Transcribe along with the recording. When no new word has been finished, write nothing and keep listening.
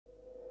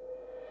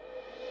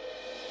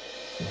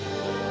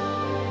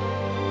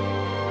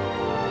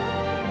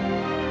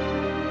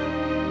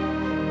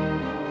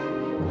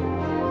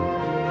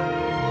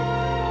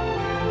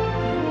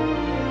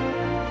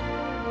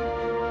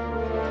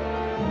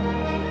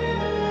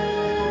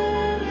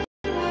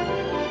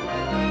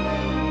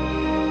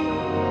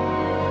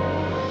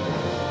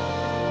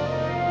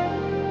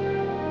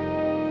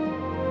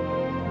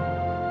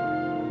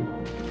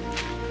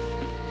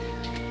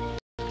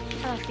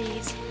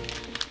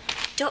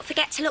Don't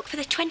forget to look for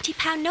the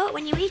 £20 note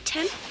when you eat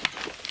 'em.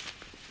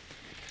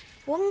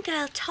 One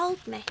girl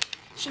told me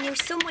she knew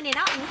someone in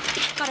Otten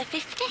got a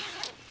 50.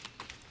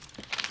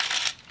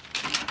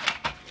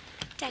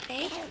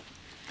 Debbie,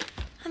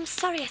 I'm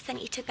sorry I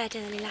sent you to bed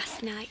early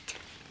last night.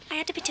 I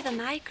had a bit of a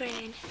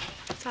migraine.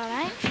 It's all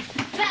right.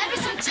 Better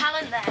be some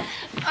talent there.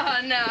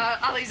 Oh, no,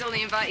 Ali's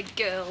only invited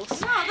girls.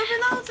 No, there'll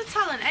be loads of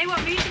talent. Hey,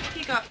 what music have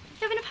you got?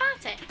 You having a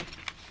party?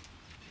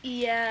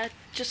 Yeah,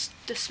 just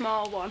a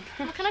small one.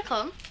 Well, can I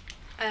come?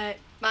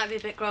 Might be a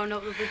bit grown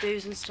up with the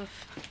do's and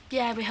stuff.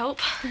 Yeah, we hope.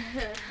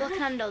 Well, I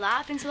can handle that.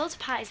 I've been to loads of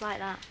parties like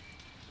that.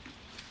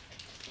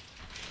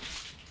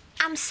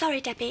 I'm sorry,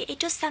 Debbie. It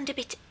does sound a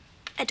bit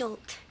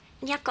adult.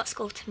 And you have got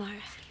school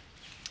tomorrow.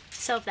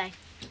 So have they.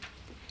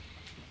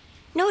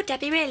 No,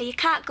 Debbie, really, you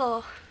can't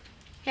go.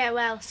 Yeah,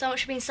 well, so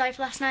much for being sorry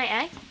for last night,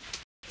 eh?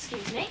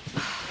 Excuse me.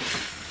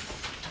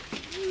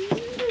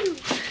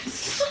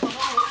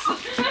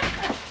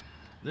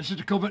 This is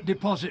to cover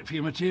deposit for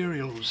your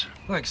materials.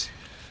 Thanks.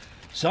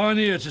 Sign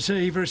here to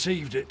say you've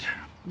received it.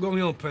 Got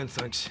my own pen,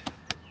 thanks.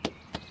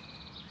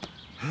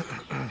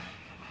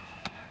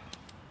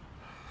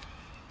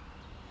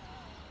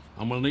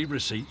 And we'll need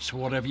receipts for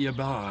whatever you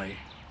buy.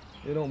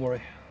 Yeah, don't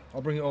worry. I'll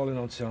bring it all in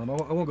on time. I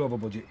won't go over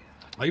budget.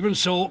 Even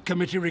so,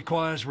 committee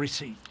requires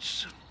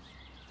receipts.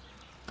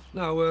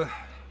 Now, you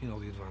know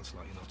the advance,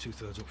 like,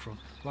 2/3 up front.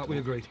 Like we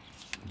agreed.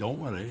 Don't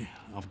worry,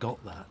 I've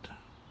got that.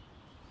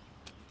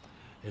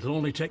 It'll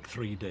only take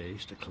 3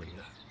 days to clear.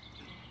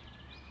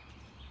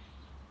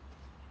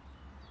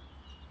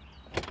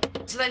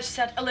 So then she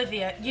said,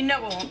 Olivia, you know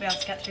I won't be able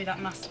to get through that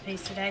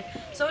masterpiece today,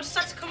 so I just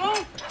had to come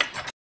home.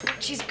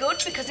 Which is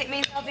good, because it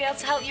means I'll be able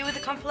to help you with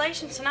the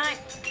compilation tonight.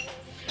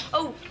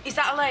 Oh, is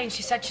that Elaine?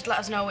 She said she'd let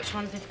us know which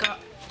ones they've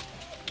got.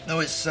 No,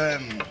 it's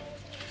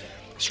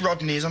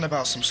Rodney. He's on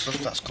about some stuff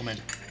that's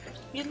coming.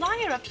 You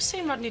liar, I've just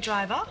seen Rodney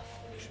drive off.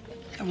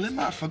 Yeah, well, he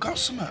might have forgot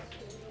something.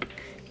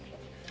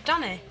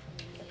 Danny?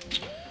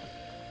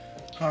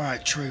 All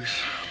right,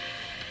 truth.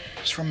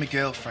 It's from my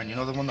girlfriend, you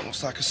know, the one that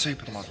looks like a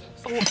supermodel.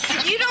 Oh,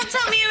 you don't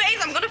tell me who it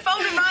is, I'm going to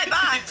phone him right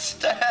back.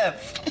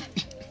 Steph!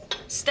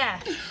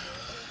 Steph?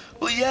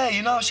 Well, yeah,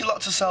 you know how she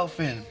locked herself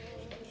in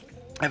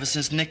ever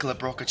since Nicola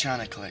broke her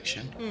China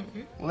collection.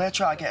 Mm-hmm. Well, they're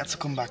trying to get her to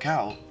come back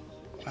out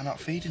by not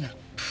feeding her.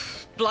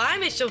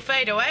 Blimey, she'll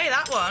fade away,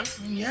 that one.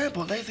 Yeah,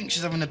 but they think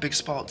she's having a big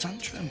sport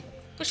tantrum.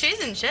 Well, she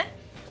isn't she?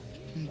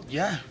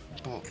 Yeah,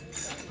 but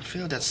I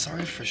feel dead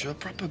sorry for her. She's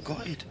proper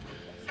gutted.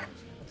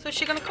 So is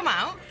she going to come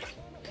out?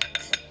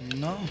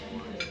 No.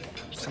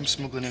 I'm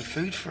smuggling in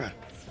food for her.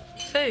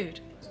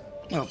 Food?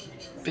 Well,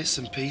 bits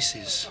and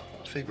pieces.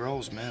 Fig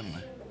rolls,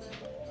 mainly.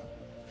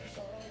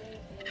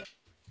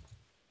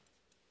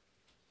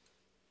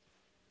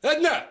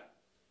 Edna!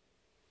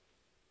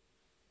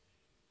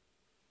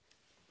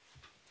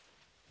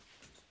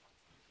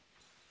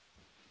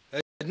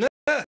 Edna?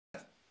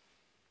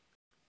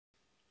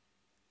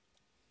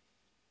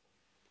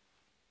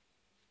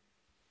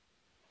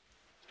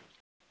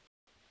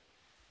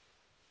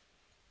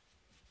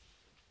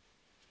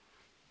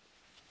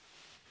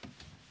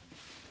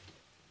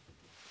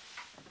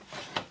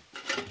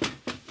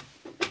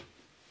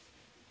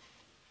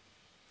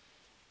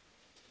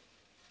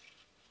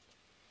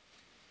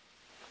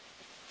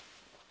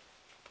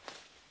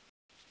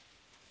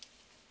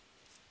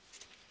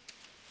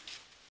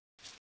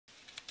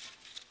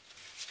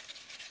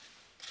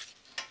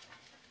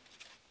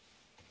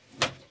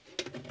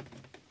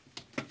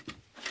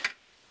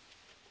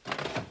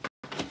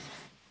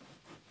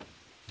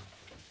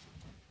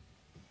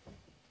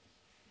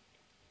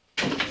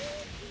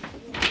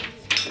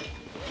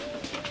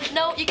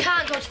 No, you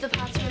can't go to the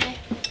party with me.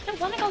 I don't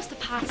want to go to the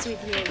party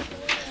with you.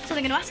 So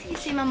they're going to ask if you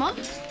see my mum.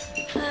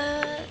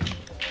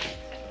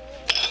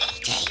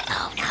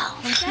 Oh,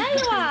 no. There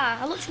you are.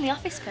 I looked in the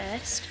office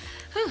first.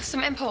 Oh,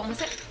 something important,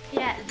 was it?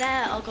 Yeah,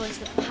 they're all going to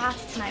the party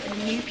tonight with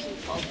the new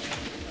people.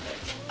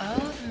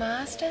 Oh, the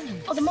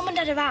Marsden. Oh, the mum and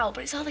dad are out,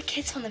 but it's all the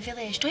kids from the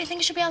village. Don't you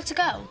think you should be able to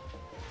go?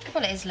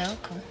 Well, it is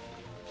local.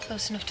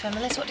 Close enough to her.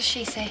 Melissa, what does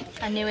she say?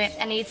 I knew it.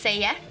 And he'd say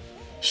yeah.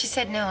 She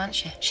said no, hasn't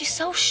she? She's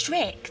so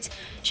strict.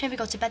 She made me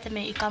go to bed the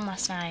minute you'd gone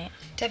last night.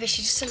 Debbie,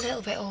 she's just a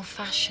little bit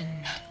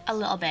old-fashioned. A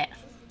little bit.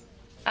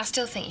 I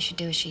still think you should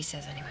do as she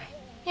says anyway.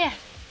 Yeah.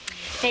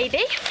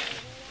 Maybe.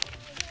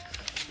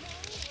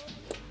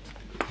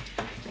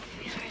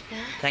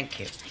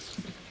 Thank you.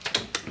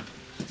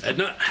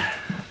 Edna,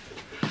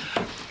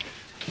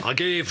 I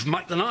gave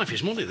Mac the knife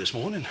his money this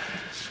morning.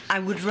 I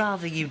would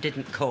rather you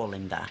didn't call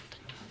him that.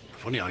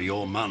 Funny how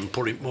your man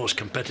put it most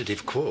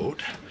competitive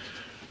quote.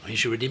 Are you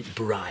sure he didn't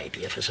bribe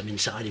you for some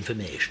inside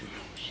information?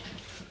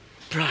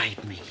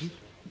 Bribe me?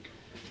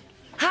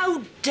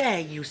 How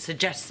dare you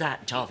suggest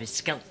that, Jarvis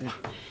Skelton?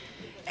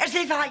 As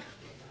if I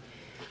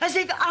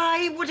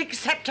would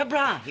accept a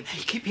bribe.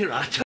 Hey, keep your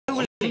eye to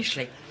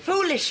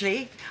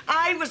Foolishly,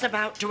 I was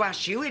about to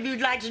ask you if you'd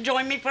like to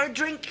join me for a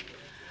drink.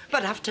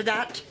 But after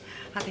that,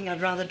 I think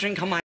I'd rather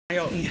drink on my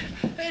own.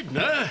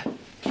 Edna,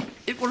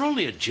 it were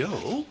only a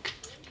joke.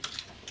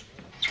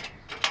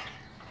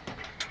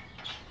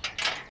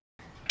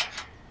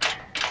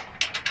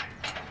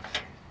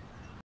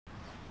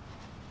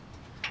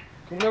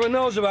 You've never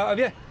knows about, have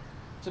you?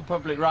 It's a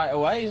public right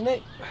away, isn't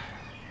it?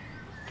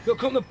 You'll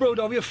come to brood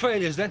over your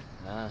failures, then?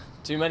 Nah,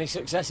 too many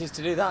successes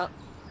to do that.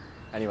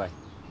 Anyway,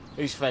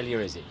 whose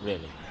failure is it,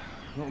 really?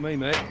 Not me,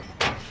 mate.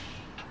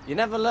 You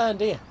never learn,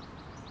 do you?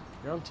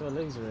 You're on to a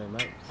loser here,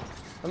 mate.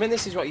 I mean,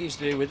 this is what you used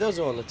to do with us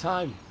all the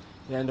time.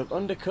 You end up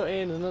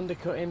undercutting and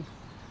undercutting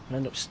and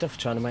end up stuffed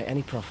trying to make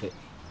any profit.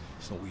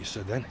 That's not what you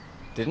said then.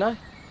 Didn't I?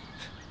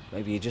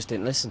 Maybe you just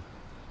didn't listen.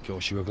 Of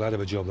course, you were glad of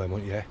a job then,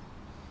 weren't you?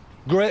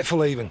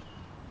 Grateful, even.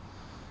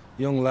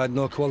 Young lad,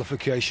 no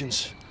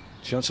qualifications.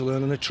 Chance of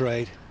learning a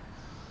trade.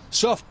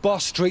 Soft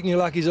boss treating you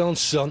like his own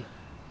son.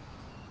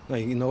 Now,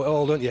 you know it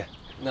all, don't you?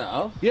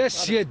 No.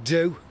 Yes, you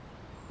do.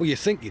 Well, you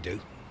think you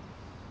do.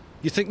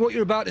 You think what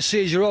you're about to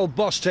see is your old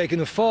boss taking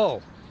a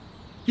fall.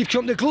 You've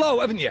come to gloat,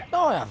 haven't you?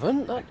 No, I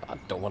haven't. I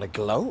don't want to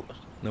gloat.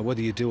 Now,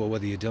 whether you do or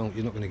whether you don't,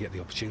 you're not going to get the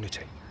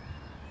opportunity.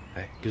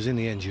 Because in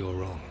the end, you're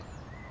wrong.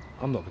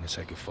 I'm not going to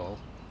take a fall.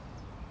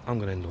 I'm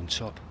going to end on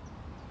top.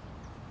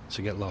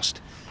 So get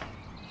lost.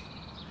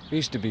 We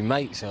used to be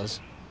mates,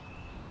 us.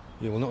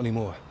 Yeah, well, not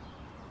anymore.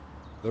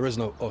 There is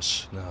no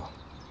us now.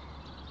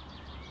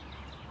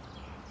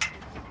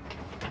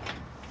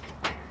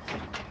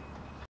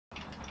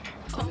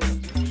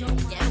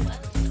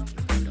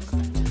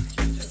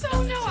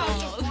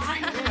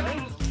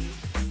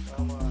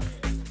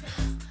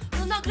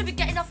 I'm not going to be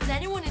getting off with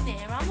anyone in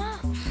here, am I?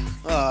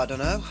 Oh, I don't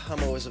know.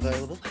 I'm always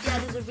available. Yeah,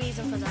 there's a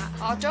reason for that.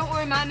 Oh, don't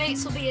worry, my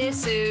mates will be here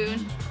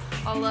soon.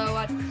 Although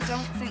I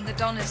don't think the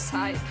Donna's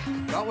type.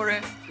 Don't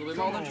worry, there'll be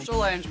more than just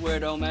Elaine's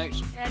weirdo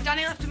mates. Yeah,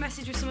 Danny left a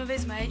message with some of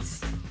his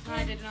mates.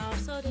 I didn't know.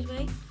 So did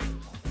we.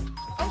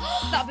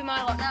 Oh, that'll be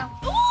my lot now.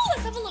 Oh,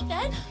 let's have a look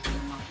then.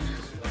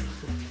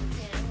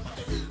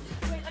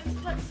 Wait, let me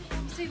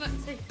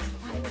see.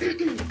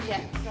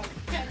 Yeah.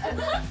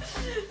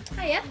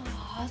 Hiya.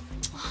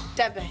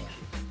 Debbie,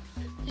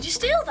 Did you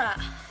steal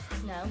that?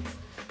 No.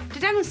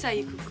 did Emma say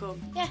you could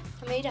come? Yeah,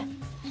 Amida.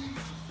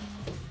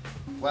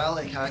 Well,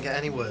 it can't get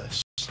any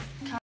worse.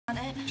 Can't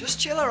it? Just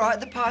chill, all right?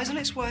 The pie's on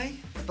its way.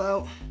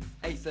 About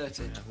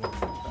 8:30.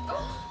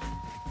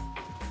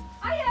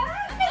 Hi.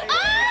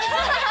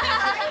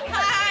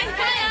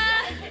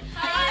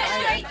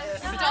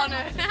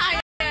 Donna. Hiya.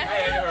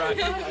 Hey, all right.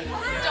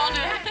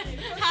 Donna.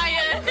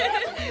 Hiya.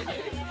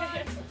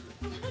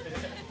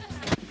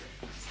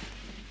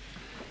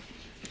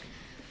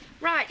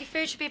 Right, your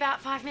food should be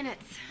about 5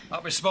 minutes.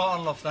 That'll be spot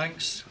on, love,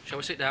 thanks. Shall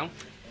we sit down?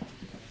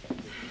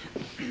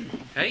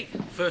 Hey,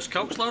 first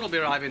coach load will be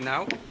arriving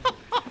now.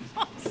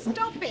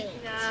 Stop it.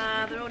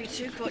 Nah, there are already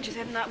 2 coaches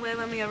heading that way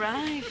when we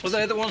arrived. Well,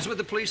 they're the ones with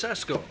the police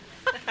escort.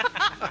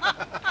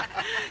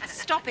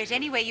 Stop it.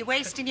 Anyway, you're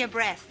wasting your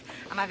breath.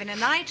 I'm having a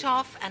night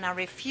off and I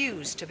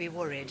refuse to be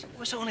worried.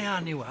 Well, it's only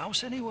our new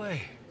house,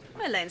 anyway.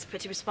 Well, Elaine's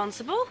pretty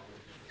responsible,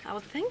 I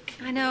would think.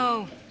 I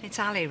know. It's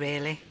Ali,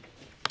 really.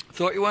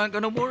 Thought you weren't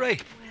going to worry.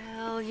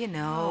 Well, you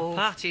know.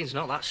 Partying's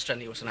not that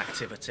strenuous an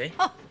activity.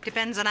 Oh,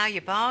 depends on how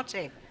you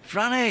party.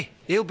 Franny,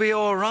 he'll be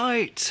all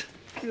right.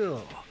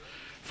 Cool.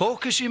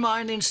 Focus your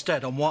mind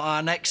instead on what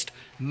our next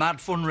mad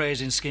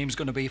fundraising scheme's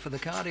going to be for the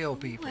cardio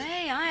people.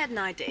 Hey, I had an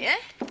idea.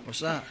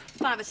 What's that?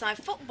 5-a-side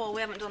football, we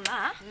haven't done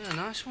that. Yeah,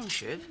 nice one,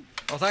 Shiv.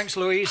 Oh, thanks,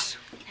 Louise.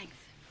 Thanks.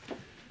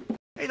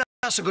 Hey,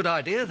 that's a good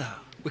idea, that.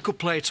 We could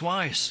play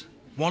twice.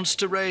 Once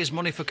to raise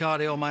money for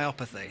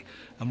cardiomyopathy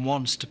and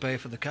once to pay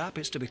for the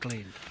carpets to be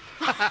cleaned.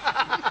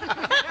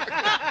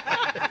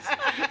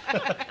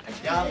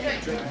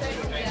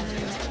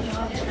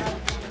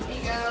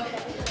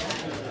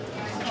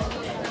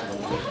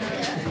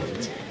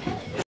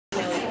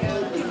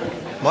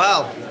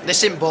 Well,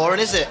 this isn't boring,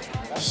 is it?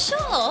 Shut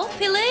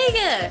up,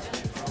 illegal.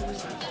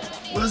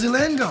 Where's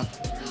Elaine gone?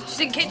 She's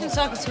in the kitchen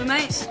talking to her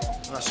mates.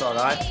 That's all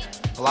right.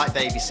 I like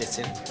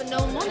babysitting. But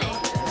no money.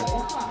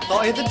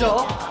 Thought you at the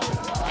door.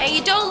 Hey,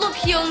 you don't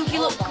look young,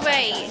 you look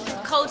great.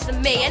 Colder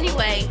than me,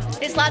 anyway.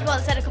 This lad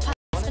once said I could pass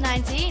for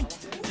 19.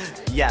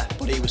 Yeah,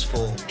 but he was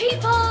 4.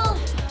 People!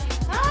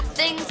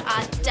 Things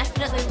are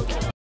definitely looking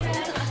up.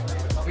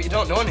 But you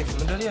don't know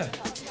anything, do you?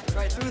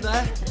 Right through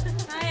there.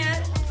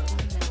 Hiya.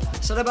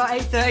 Said about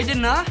 8:30,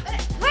 didn't I?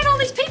 Where'd all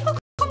these people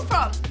come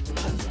from?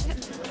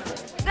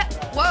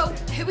 Whoa,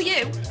 who are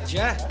you?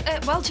 Yeah.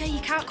 Well, Jay, you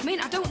can't come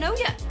in. I don't know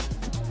you.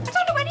 I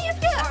don't know any of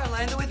you. All right,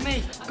 Elaine, they're with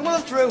me. Come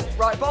on through.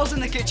 Right, balls in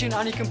the kitchen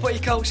and you can put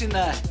your coats in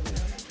there.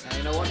 Now,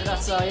 you know what did I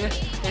tell you?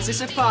 Is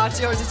this a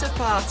party or is it a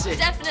party?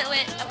 Definitely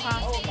a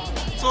party.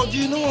 So, do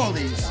you know all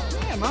these?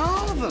 Yeah, man,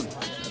 all of them.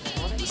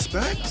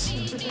 Respect.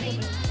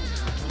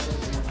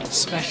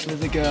 Especially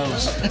the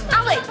girls.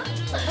 Ali!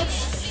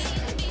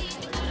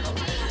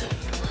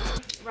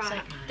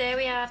 Right, there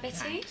we are,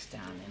 Betty.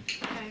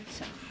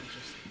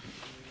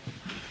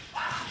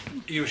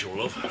 Usual,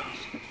 love.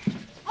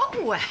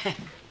 Oh,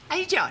 are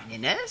you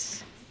joining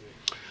us?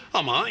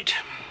 I might.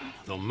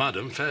 Though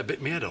Madam fair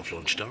bit me head off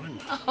lunchtime.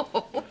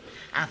 Oh,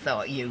 I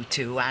thought you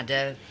two had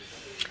a...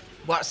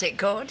 what's it,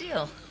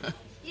 cordial?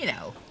 You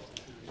know,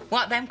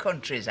 what them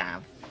countries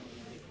have.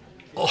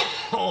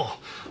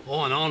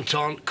 An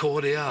entente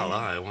cordiale,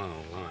 aye. Well,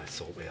 I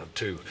thought we had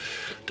to.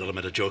 Della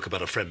made a joke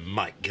about a friend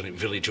Mike getting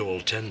village all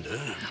tender.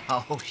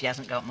 Oh, she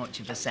hasn't got much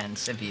of a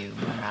sense of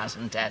humour,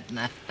 hasn't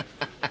Edna?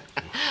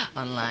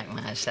 Unlike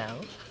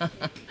myself.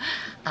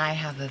 I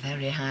have a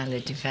very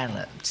highly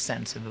developed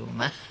sense of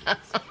humour. I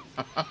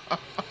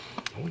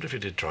wonder if he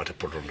did try to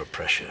put her under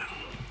pressure.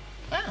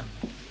 Well,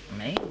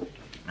 me,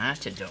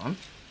 might have done.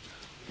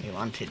 He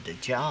wanted the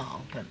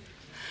job, but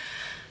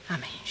I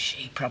mean,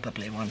 she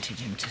probably wanted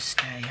him to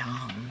stay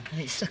on.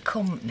 It's the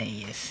company,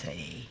 you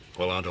see.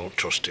 Well, I don't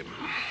trust him.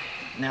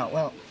 No,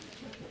 well,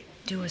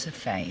 do us a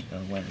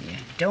favour, will you?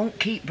 Don't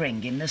keep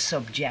bringing the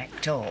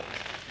subject up.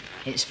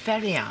 It's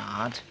very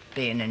hard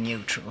being a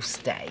neutral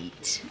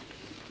state.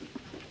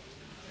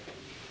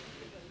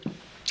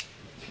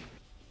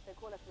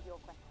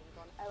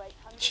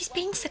 She's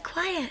been so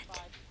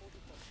quiet.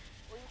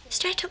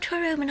 Straight up to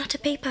her room and not a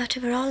peep out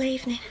of her all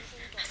evening.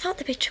 I thought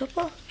there'd be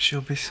trouble.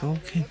 She'll be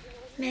sulking.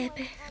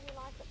 Maybe.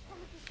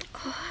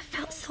 Oh, I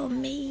felt so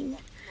mean.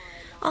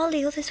 All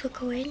the others were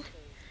going.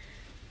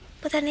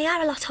 But then they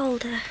are a lot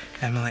older.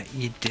 Emily,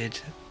 you did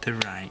the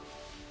right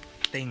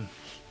thing.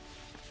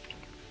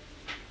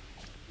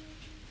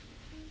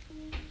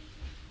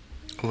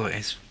 Although it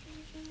is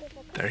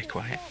very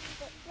quiet.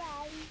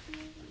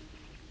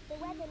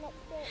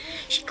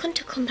 She couldn't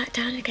have come back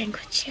down again,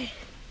 could she?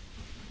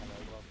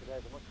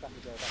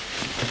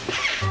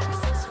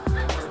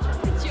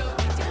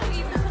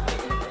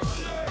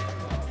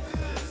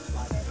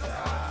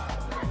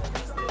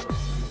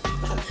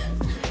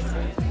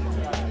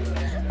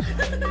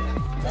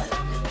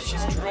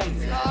 She's drunk.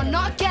 Oh,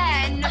 not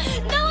again.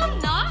 No, I'm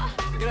not.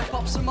 You're gonna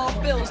pop some more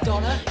bills,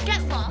 Donna?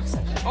 Get lost.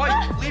 Oi,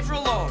 leave her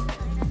alone.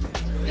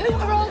 Who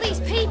are all these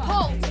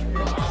people?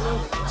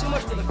 Too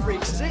much for the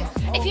freaks, is it?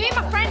 If you mean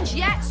my friends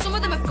yet, some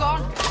of them have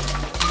gone. What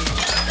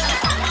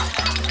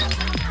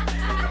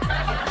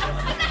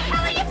the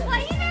hell are you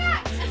playing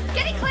at?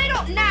 Get it cleared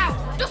up now.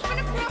 Dustbin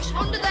and brush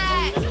under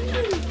there.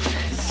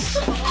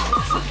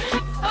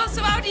 Oh,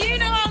 so how do you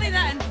know Ollie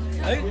then?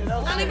 Who?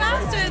 Ollie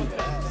Marston.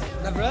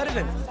 Never heard of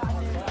him.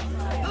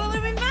 Well,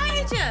 who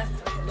invited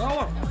you? No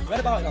one. Read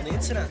about it on the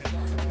internet.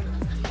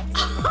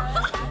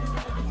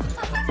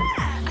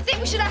 I think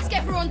we should ask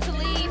everyone to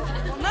leave.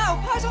 Well, no,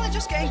 Pi's only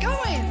just getting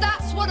going.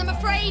 That's what I'm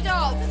afraid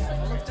of.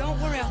 Look, don't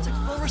worry, I'll take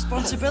full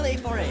responsibility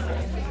for it.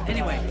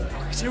 Anyway,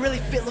 he's a really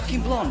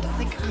fit-looking blonde. I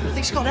think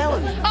she's called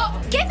Ellen.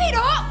 Oh, give it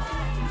up!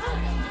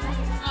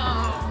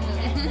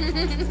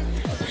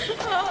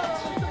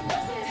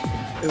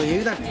 Who are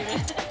you then?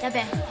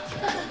 Debbie.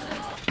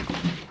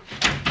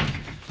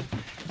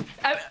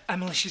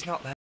 Emily, she's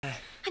not there.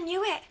 I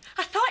knew it.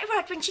 I thought it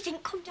would when she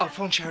didn't come down. I'll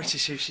phone Charity,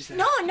 see if she's there.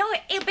 No,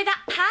 it'll be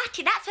that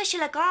party. That's where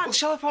she'll have gone. Well,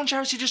 shall I phone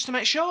Charity just to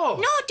make sure?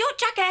 No, don't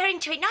drag her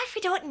into it. Not if we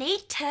don't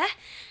need to.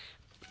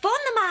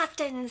 Phone the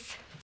Marstons.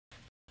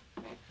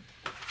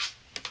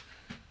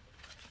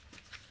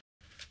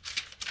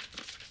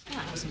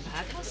 That wasn't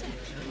bad, was it?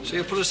 So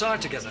you put a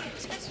side together?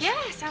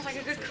 Yeah, sounds like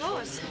a good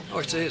cause. Oh,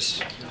 it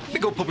is. Be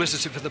good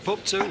publicity for the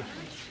pub, too.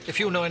 If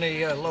you know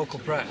any local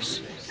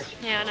press.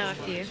 Yeah, I know a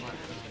few.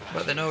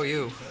 But they know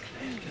you.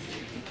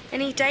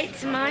 Any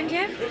dates in mind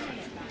yet?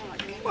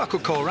 Well, I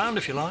could call round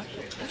if you like.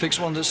 Fix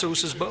one that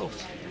suits us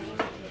both.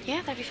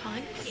 Yeah, that'd be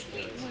fine.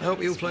 I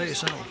hope you play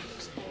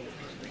yourself.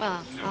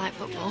 Well, I like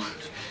football.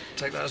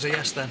 Take that as a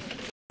yes, then.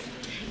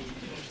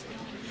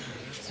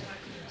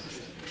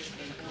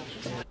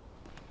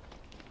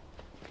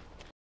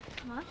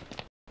 Come on.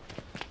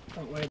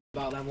 Don't worry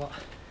about them lot.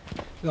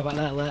 Go back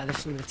there later,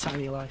 this will be the time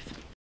of your life.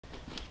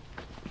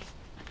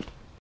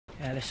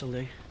 Yeah, this'll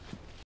do.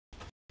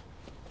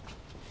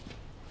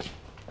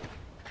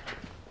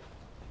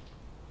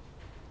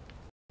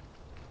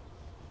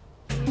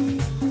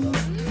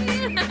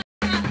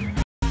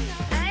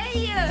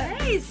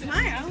 Hey,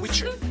 smile.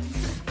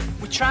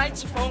 We tried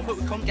to phone, but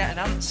we couldn't get an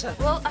answer.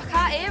 Well, I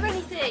can't hear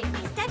anything.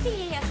 It's Debbie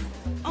here.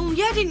 Oh,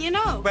 yeah, didn't you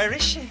know? Where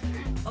is she?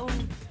 Oh,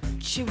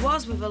 she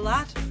was with a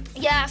lad.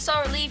 Yeah, I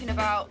saw her leaving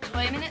about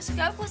 20 minutes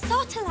ago. What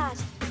sort of lad?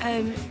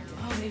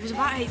 He was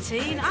about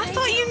 18. I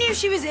thought you knew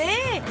she was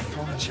here.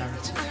 Phone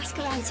Charity. I'll ask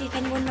around, see if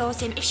anyone knows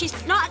him. If she's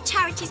not at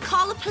Charity's,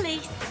 call the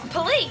police.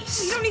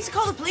 Police? You don't need to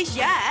call the police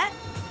yet.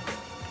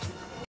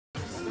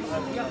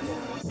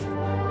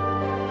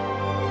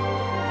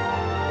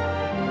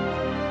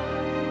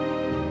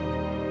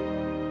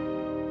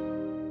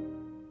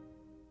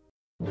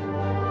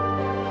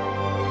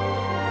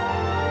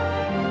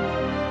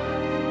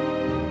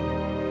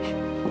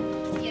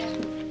 Yeah.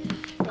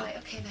 Right,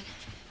 okay then.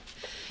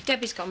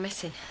 Debbie's gone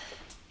missing.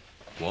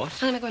 What?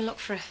 I'm gonna go and look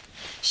for her.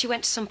 She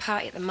went to some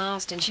party at the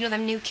Marsdens. You know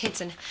them new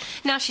kids, and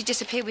now she's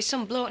disappeared with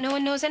some bloke no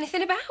one knows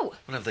anything about. Well,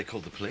 have they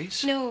called the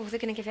police? No, they're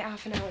gonna give it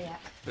half an hour yet.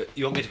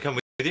 You want me to come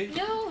with you?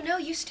 No,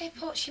 you stay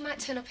put. She might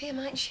turn up here,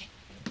 mightn't she?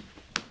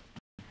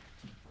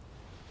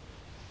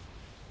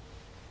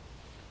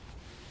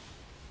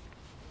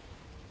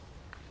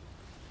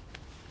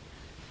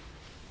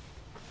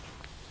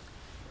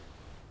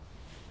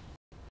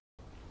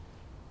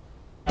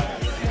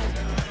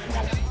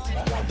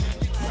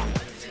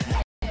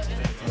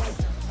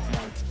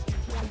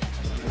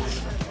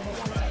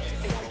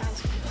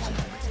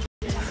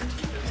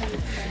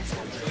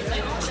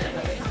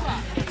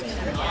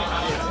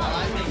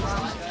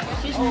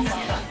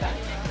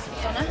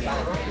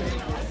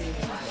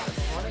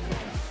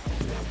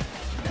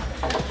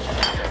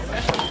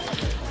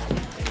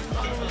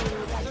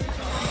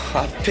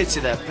 I pity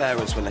their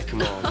parents when they come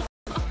home.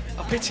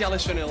 I pity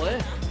Alice when he'll hear.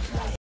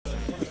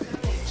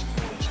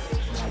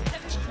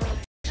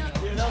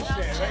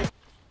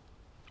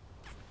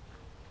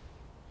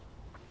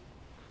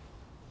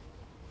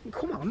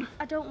 Come on.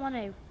 I don't want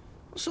to.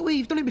 So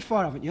you've done it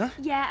before, haven't you?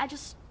 Yeah, I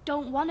just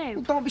don't want to.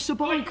 Well, don't be so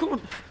bold. Come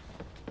on.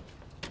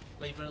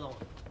 Leave her alone.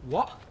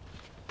 What?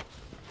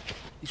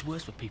 It's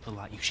worse for people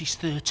like you. She's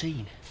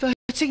 13.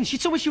 13? She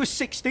told me she was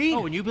 16.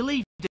 Oh, and you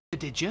believed her,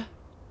 did you?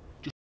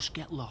 Just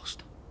get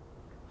lost.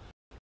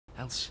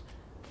 Else,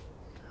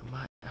 I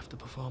might have to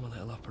perform a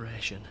little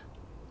operation.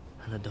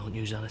 And I don't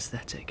use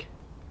anaesthetic.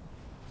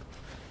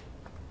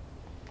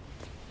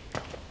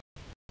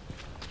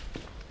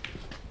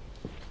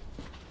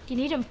 You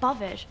needn't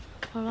bothered.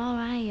 We're all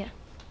right.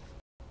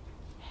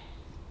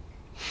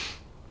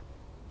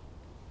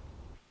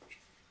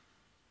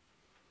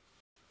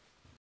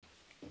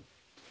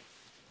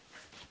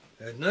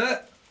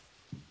 Edna.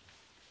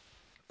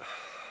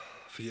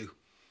 For you.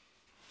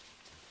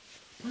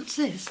 What's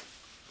this?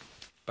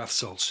 Bath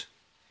salts.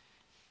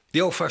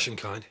 The old-fashioned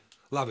kind.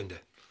 Lavender.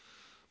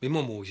 My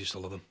mum always used to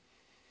love them.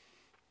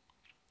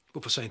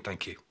 But for saying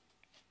thank you.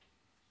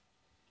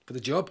 For the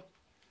job.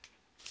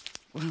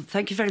 Well,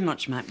 thank you very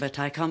much, Matt, but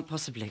I can't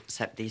possibly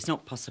accept these.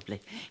 Not possibly.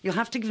 You'll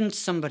have to give them to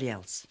somebody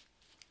else.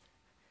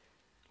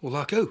 Well,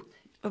 like who?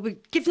 Well, we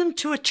give them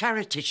to a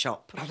charity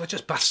shop. Oh, they're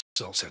just bath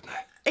salts, Edna.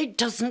 It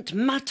doesn't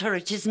matter.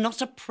 It is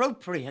not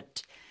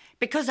appropriate.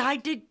 Because I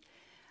did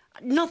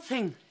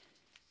nothing.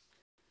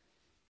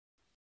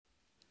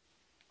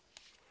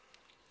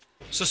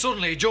 So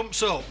suddenly he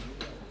jumps up.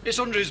 It's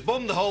under his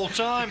bum the whole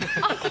time.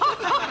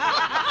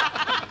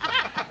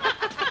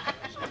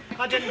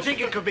 I didn't think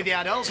it could be the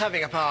adults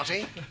having a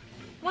party.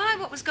 Why?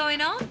 What was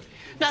going on?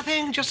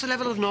 Nothing, just a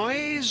level of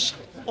noise.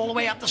 All the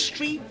way up the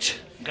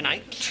street. Good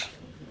night.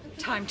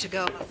 Time to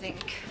go, I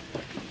think.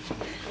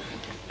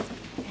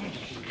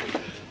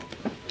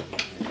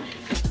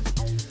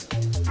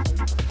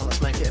 Well,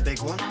 let's make it a big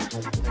one.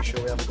 Make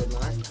sure we have a good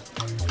night.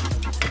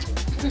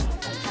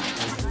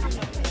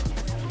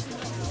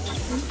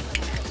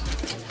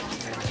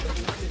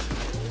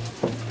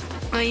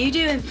 What are you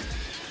doing?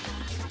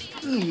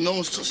 No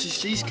one's touched his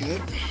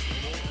cheesecake.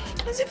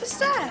 Is it for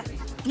set?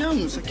 No, I'm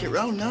gonna take it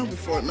round now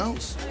before it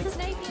melts.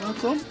 No,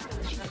 come.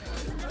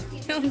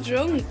 You're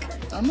drunk.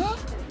 Am I?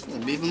 It'll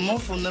be even more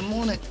fun than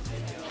morning.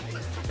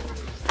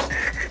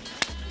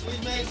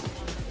 Excuse me.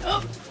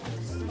 Oh.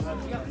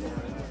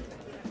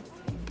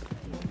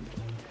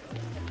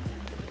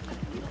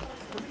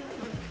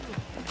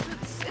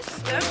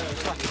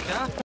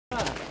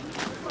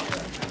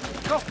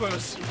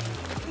 Coppers!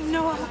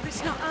 No, I hope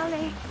it's not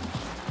Ali.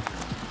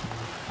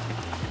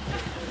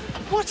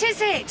 What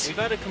is it? We've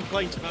had a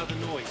complaint about the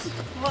noise.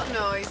 What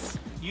noise?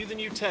 You the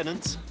new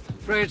tenant?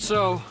 Afraid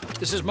so.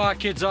 This is my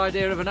kid's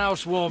idea of an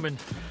housewarming.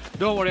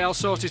 Don't worry, I'll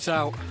sort it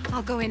out.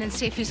 I'll go in and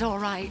see if he's all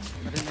right.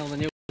 I didn't know they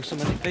knew so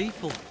many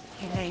people.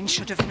 Elaine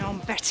should have known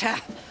better.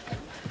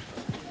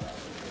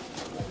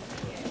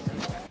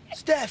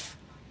 Steph!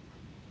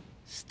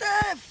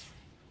 Steph!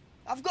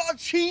 I've got a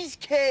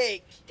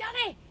cheesecake!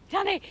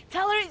 Danny,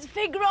 tell her it's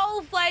fig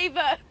roll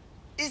flavour.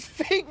 It's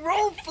fig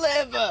roll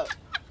flavour!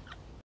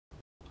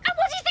 And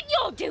what do you think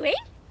you're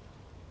doing?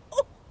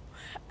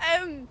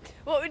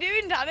 What are we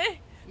doing, Danny?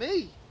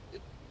 Me?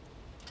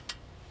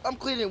 I'm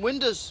cleaning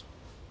windows.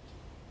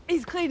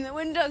 He's cleaning the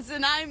windows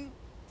and I'm...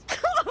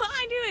 What am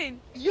I doing?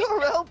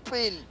 You're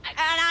helping. And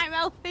I'm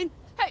helping.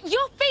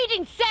 You're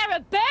feeding Sarah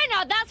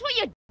Bernard, that's what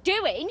you're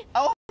doing.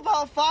 How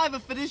about a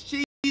 £5 for this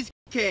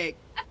cheesecake?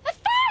 A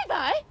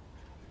 £5?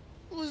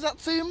 Well, is that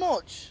too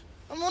much?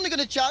 I'm only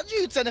going to charge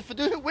you £10 for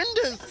doing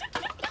windows.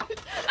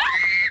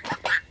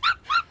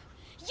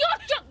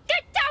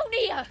 Get down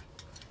here!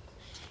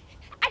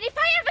 And if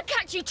I ever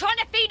catch you trying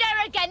to feed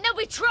her again, there'll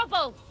be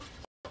trouble.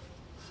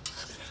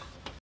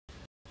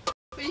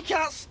 But you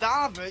can't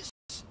starve her. It's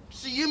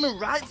a human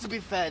right to be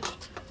fed.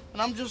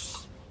 And I'm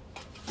just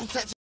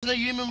protecting her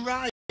human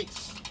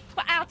rights.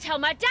 But I'll tell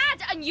my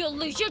dad and you'll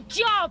lose your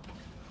job.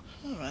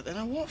 All right, then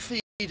I won't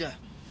feed her.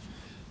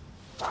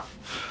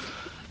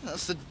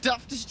 That's the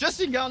daftest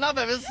dressing gown I've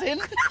ever seen.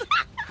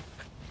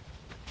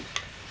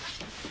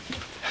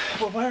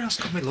 Well, where else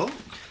can we look?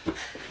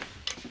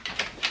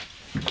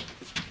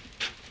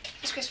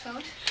 Is Chris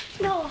phone?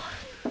 No.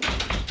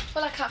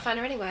 Well, I can't find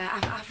her anywhere.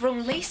 I've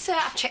rung Lisa,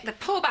 I've checked the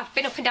pub, I've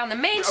been up and down the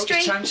main street.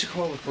 It's time to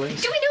call the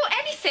police. Do we know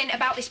anything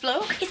about this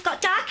bloke? He's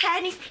got dark hair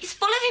and he's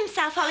full of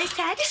himself, Ollie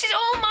said. This is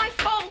all my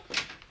fault.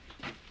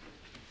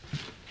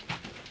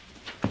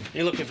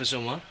 You looking for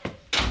someone?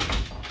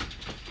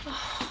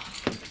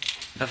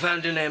 I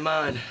found her near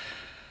mine.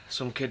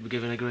 Some kid were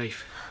giving her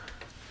grief.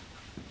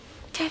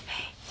 Debbie.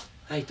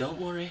 Hey, don't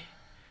worry.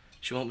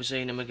 She won't be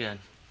seeing him again.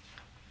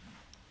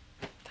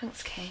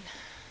 Thanks, Kane.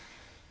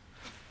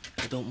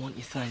 I don't want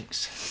your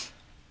thanks.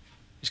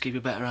 Just keep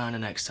a better eye on her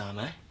next time,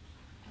 eh?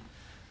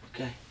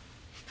 Okay.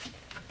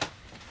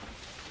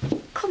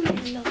 Come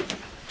in, love.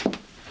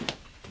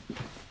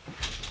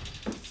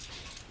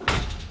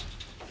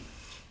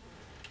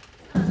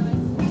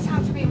 It's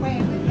hard to be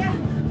away with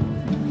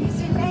you.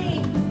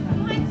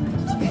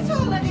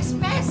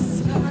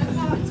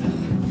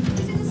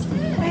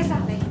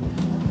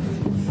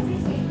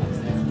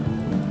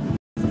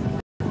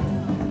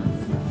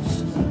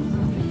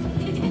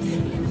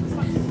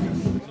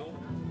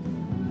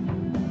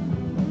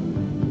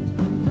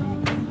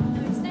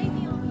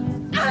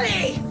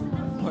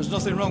 There's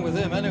nothing wrong with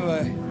him,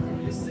 anyway.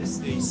 Is this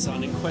the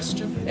son in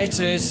question? It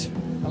is.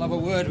 I'll have a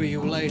word with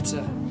you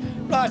later.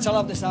 Right, I'll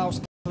have this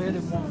house cleared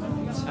in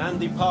 1 minute. And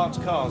the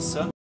parked cars,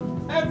 sir.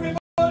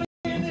 Everybody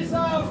in this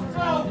house,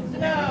 out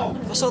now!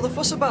 What's all the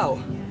fuss about?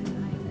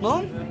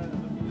 Mum?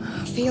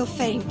 I feel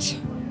faint.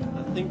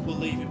 I think we'll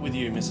leave it with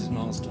you, Mrs.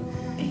 Marsden.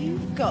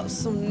 You've got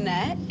some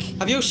neck.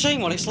 Have you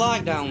seen what it's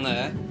like down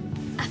there?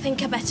 I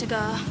think I better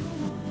go.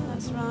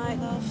 That's right,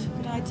 love.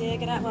 Good idea.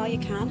 Get out while you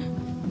can.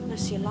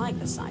 Unless you like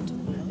the sight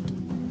of the world.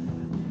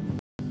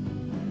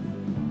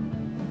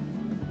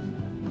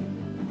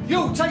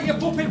 You, take your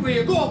puppet with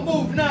you. Go on,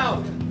 move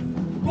now.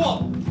 Go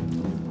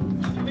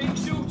on. You're being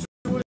shooted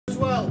as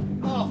well.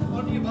 Off,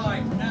 on your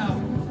bike, now.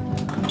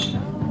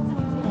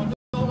 Come on,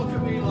 don't look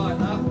at me like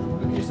that. I'll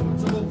give you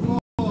something to look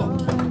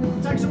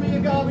for. Take some of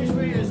your garbage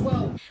with you as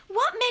well.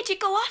 What made you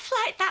go off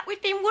like that?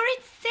 We've been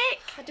worried sick.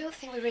 I don't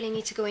think we really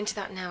need to go into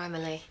that now,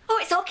 Emily. Oh,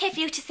 it's okay for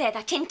you to say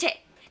that, isn't it?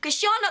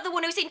 Because you're not the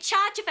one who's in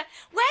charge of her.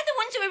 We're the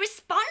ones who are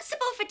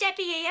responsible for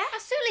Debbie here. I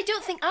certainly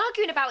don't think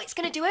arguing about it's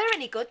going to do her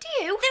any good, do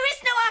you? There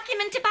is no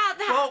argument about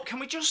that. Well, can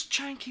we just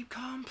try and keep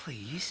calm,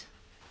 please?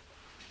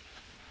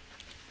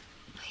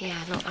 Yeah,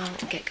 look, I'll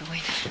get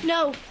going.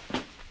 No,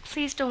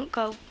 please don't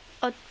go.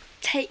 Or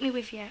take me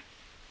with you.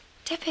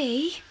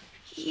 Debbie,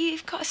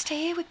 you've got to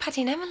stay here with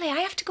Paddy and Emily. I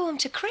have to go home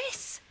to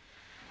Chris.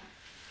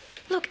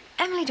 Look,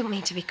 Emily don't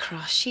mean to be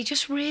cross. She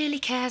just really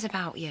cares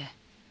about you.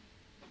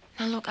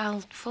 Now, look,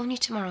 I'll phone you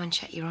tomorrow and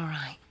check you're all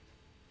right.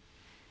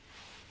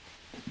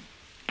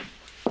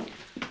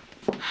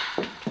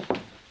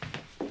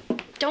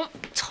 Don't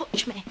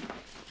touch me.